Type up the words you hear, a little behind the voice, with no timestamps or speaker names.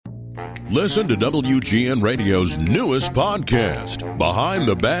Listen to WGN Radio's newest podcast, Behind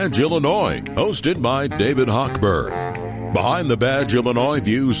the Badge Illinois, hosted by David Hochberg. Behind the Badge Illinois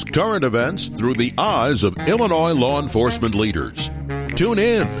views current events through the eyes of Illinois law enforcement leaders. Tune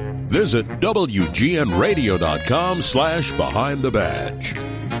in. Visit WGNradio.com/Behind the Badge.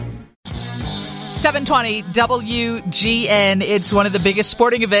 720 WGN. It's one of the biggest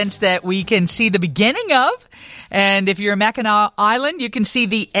sporting events that we can see the beginning of. And if you're in Mackinac Island, you can see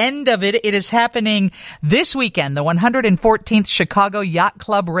the end of it. It is happening this weekend, the 114th Chicago Yacht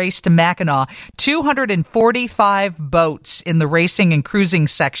Club Race to Mackinac. 245 boats in the racing and cruising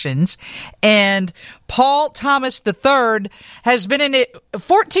sections. And Paul Thomas III has been in it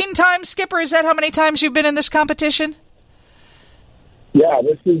 14 times, Skipper. Is that how many times you've been in this competition? Yeah,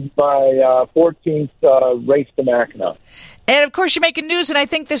 this is my 14th race to Mackinac. And, of course, you're making news, and I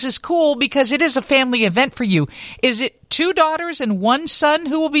think this is cool because it is a family event for you. Is it 2 daughters and 1 son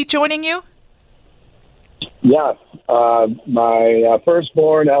who will be joining you? Yes. My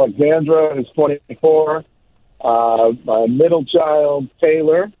firstborn, Alexandra, is 24. My middle child,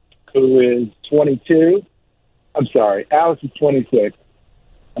 Taylor, who is 22. I'm sorry, Alex is 26.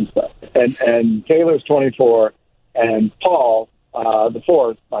 I'm sorry. And Taylor's 24. And Paul, the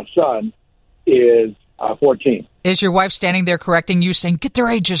fourth, my son, is 14. Is your wife standing there correcting you, saying, get their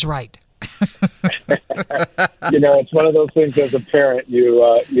ages right? It's one of those things as a parent,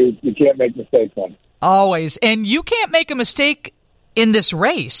 you can't make mistakes on. Always. And you can't make a mistake in this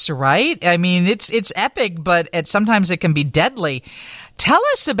race, right? I mean, it's epic, but sometimes it can be deadly. Tell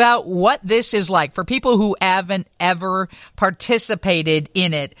us about what this is like for people who haven't ever participated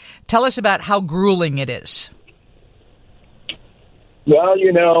in it. Tell us about how grueling it is. Well,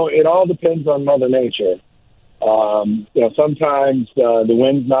 it all depends on Mother Nature. Sometimes the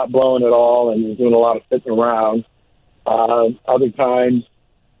wind's not blowing at all and you're doing a lot of sitting around. Other times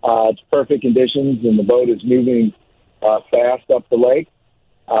it's perfect conditions and the boat is moving fast up the lake.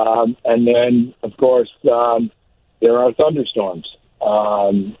 And then, of course, there are thunderstorms,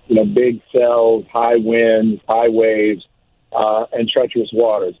 big cells, high winds, high waves, and treacherous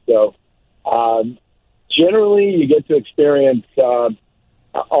waters. So generally, you get to experience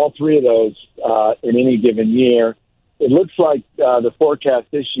all 3 of those in any given year. It looks like the forecast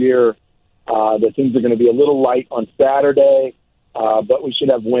this year that things are going to be a little light on Saturday, but we should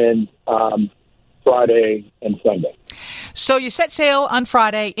have wind Friday and Sunday. So you set sail on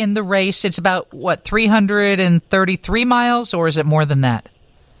Friday in the race. It's about, 333 miles, or is it more than that?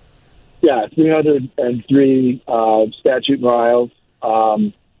 Yeah, 303 statute miles.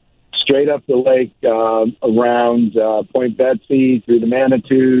 Straight up the lake around Point Betsy through the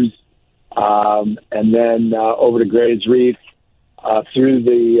Manitous, and then over to Gray's Reef, through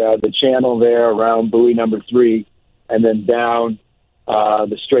the channel there around buoy number 3, and then down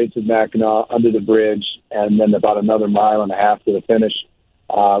the Straits of Mackinac under the bridge, and then about another 1.5 miles to the finish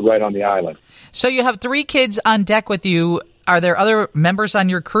right on the island. So you have 3 kids on deck with you. Are there other members on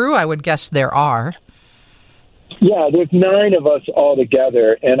your crew? I would guess there are. Yeah, there's 9 of us all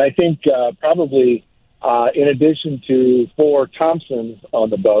together, and I think probably in addition to 4 Thompsons on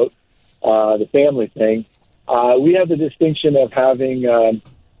the boat, the family thing, we have the distinction of having a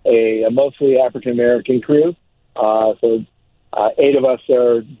mostly African-American crew. So 8 of us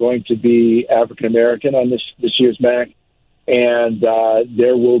are going to be African-American on this year's MAC, and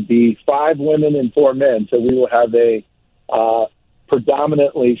there will be 5 women and 4 men, so we will have a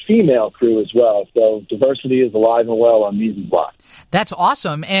predominantly female crew as well. So diversity is alive and well on these blocks. That's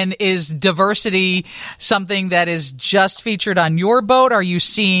awesome. And is diversity something that is just featured on your boat? Are you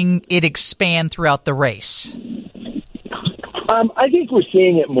seeing it expand throughout the race? I think we're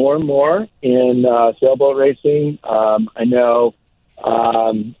seeing it more and more in sailboat racing. I know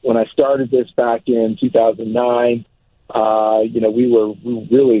when I started this back in 2009, we were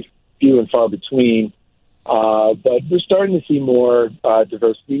really few and far between. But we're starting to see more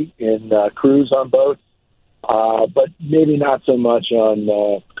diversity in crews on boats, but maybe not so much on,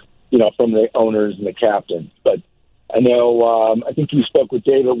 from the owners and the captains. But I know, I think you spoke with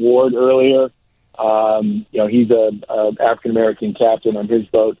David Ward earlier. He's a African-American captain on his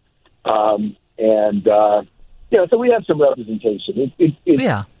boat. So we have some representation.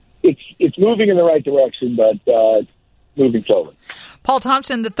 It's moving in the right direction, but it's moving forward. Paul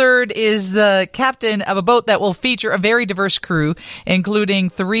Thompson III is the captain of a boat that will feature a very diverse crew,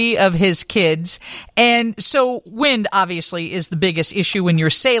 including 3 of his kids. And so wind, obviously, is the biggest issue when you're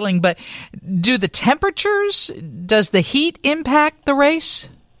sailing. But do the temperatures, does the heat impact the race?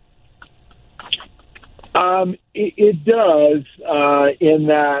 It does in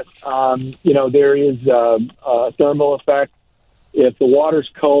that, there is a thermal effect if the water's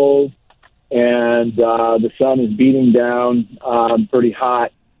cold and the sun is beating down pretty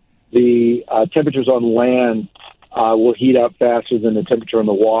hot, the temperatures on land will heat up faster than the temperature in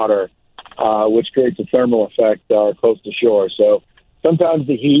the water, which creates a thermal effect close to shore. So sometimes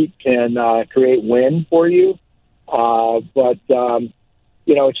the heat can create wind for you. But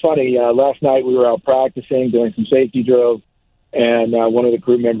it's funny. Last night we were out practicing, doing some safety drills, and one of the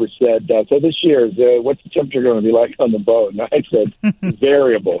crew members said, so this year, what's the temperature going to be like on the boat? And I said,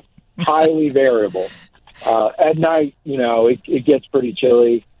 variable, highly variable. At night, it gets pretty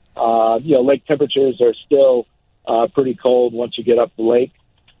chilly. Lake temperatures are still pretty cold once you get up the lake,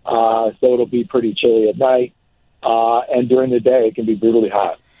 so it'll be pretty chilly at night. And during the day, it can be brutally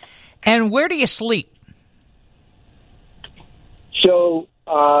hot. And where do you sleep? So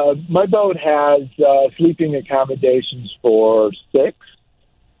my boat has sleeping accommodations for 6,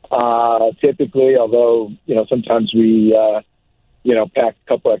 typically, although, sometimes we, pack a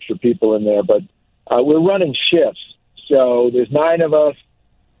couple extra people in there. But we're running shifts. So there's 9 of us.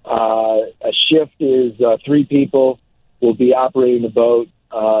 A shift is 3 people will be operating the boat,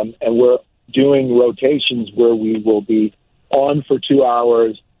 and we're doing rotations where we will be on for 2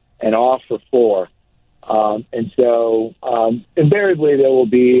 hours and off for 4. And so invariably there will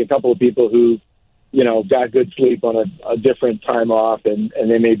be a couple of people who, got good sleep on a different time off, and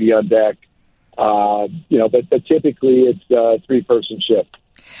they may be on deck. But typically it's a 3-person shift.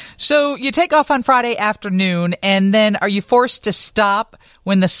 So you take off on Friday afternoon, and then are you forced to stop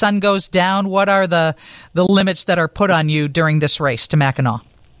when the sun goes down? What are the limits that are put on you during this race to Mackinac?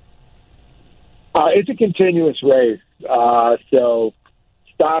 It's a continuous race. So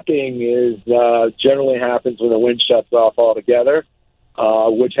stopping is generally happens when the wind shuts off altogether,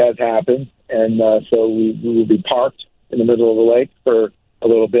 which has happened. And so we will be parked in the middle of the lake for a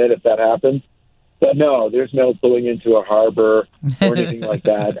little bit if that happens. But no, there's no pulling into a harbor or anything like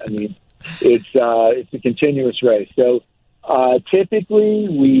that. I mean, it's a continuous race. So typically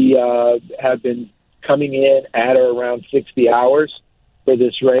we have been coming in at or around 60 hours for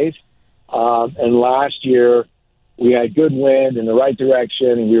this race. And last year we had good wind in the right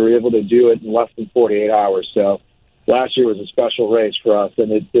direction, and we were able to do it in less than 48 hours. So last year was a special race for us,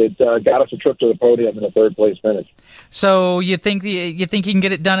 and it got us a trip to the podium in a 3rd-place finish. So you think you can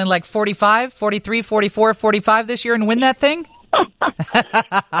get it done in like 45, 43, 44, 45 this year and win that thing?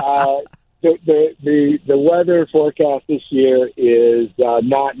 The weather forecast this year is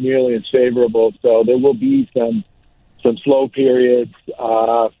not nearly as favorable, so there will be some slow periods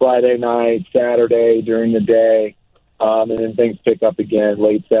Friday night, Saturday during the day, and then things pick up again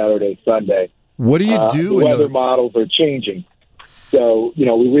late Saturday, Sunday. What do you do? The weather models are changing. So,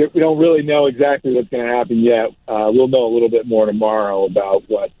 we don't really know exactly what's going to happen yet. We'll know a little bit more tomorrow about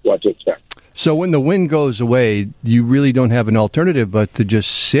what to expect. So when the wind goes away, you really don't have an alternative but to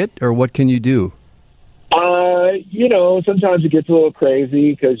just sit, or what can you do? Sometimes it gets a little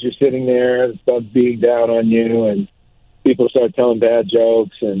crazy because you're sitting there and stuff's being down on you, and people start telling bad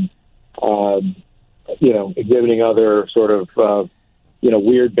jokes and, exhibiting other sort of,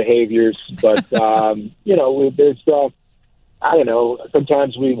 weird behaviors. But, there's stuff,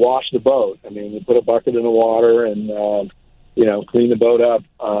 sometimes we wash the boat. I mean, we put a bucket in the water and, clean the boat up.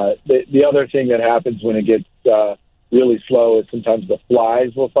 The other thing that happens when it gets really slow is sometimes the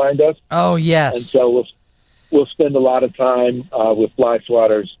flies will find us. Oh, yes. And so we'll spend a lot of time with fly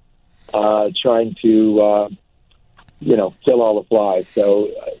swatters trying to, kill all the flies. So,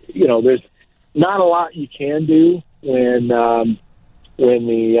 there's not a lot you can do when the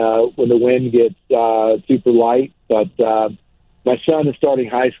wind gets super light. But my son is starting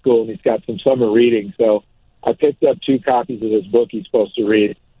high school, and he's got some summer reading. So I picked up 2 copies of this book he's supposed to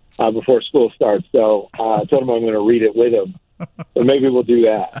read before school starts. So I told him I'm going to read it with him. So maybe we'll do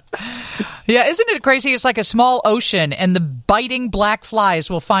that. Yeah, isn't it crazy? It's like a small ocean, and the biting black flies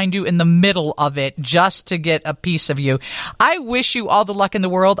will find you in the middle of it just to get a piece of you. I wish you all the luck in the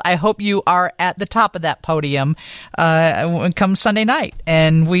world. I hope you are at the top of that podium come Sunday night,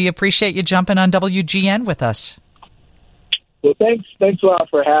 and we appreciate you jumping on WGN with us. Well, thanks a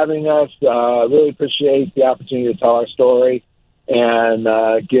lot for having us. Really appreciate the opportunity to tell our story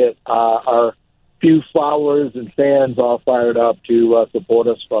and get our few followers and fans all fired up to support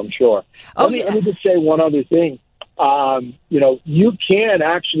us from shore. Let me just say one other thing. You can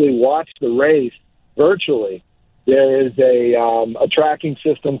actually watch the race virtually. There is a tracking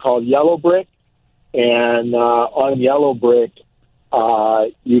system called Yellow Brick, and on Yellow Brick,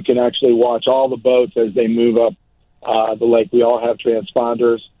 you can actually watch all the boats as they move up the lake. We all have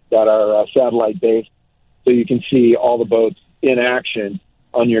transponders that are satellite-based, so you can see all the boats in action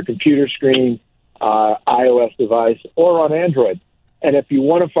on your computer screen. iOS device or on Android. And if you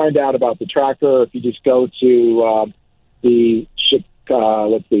want to find out about the tracker, if you just go to the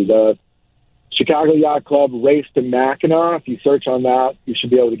Chicago Yacht Club Race to Mackinac, if you search on that, you should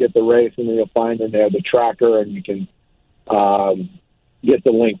be able to get the race, and then you'll find in there the tracker, and you can get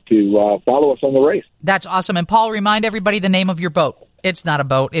the link to follow us on the race. That's awesome. And Paul, remind everybody the name of your boat. It's not a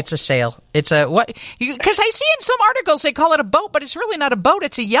boat. It's a sail. It's a what? Because I see in some articles they call it a boat, but it's really not a boat.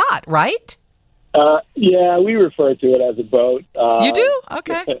 It's a yacht, right? Yeah, we refer to it as a boat. You do?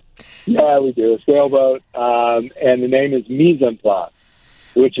 Okay. Yeah, we do. A sailboat. And the name is mise en place,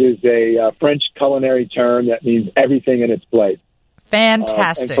 which is a French culinary term that means everything in its place.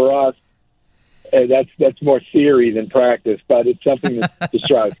 Fantastic. And for us, that's more theory than practice, but it's something to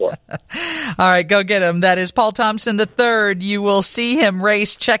strive for. All right, go get him. That is Paul Thompson III. You will see him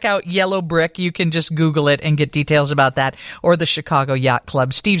race. Check out Yellow Brick. You can just Google it and get details about that, or the Chicago Yacht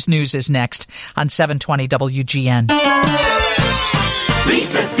Club. Steve's News is next on 720 WGN.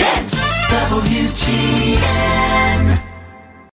 Lisa Dent, WGN.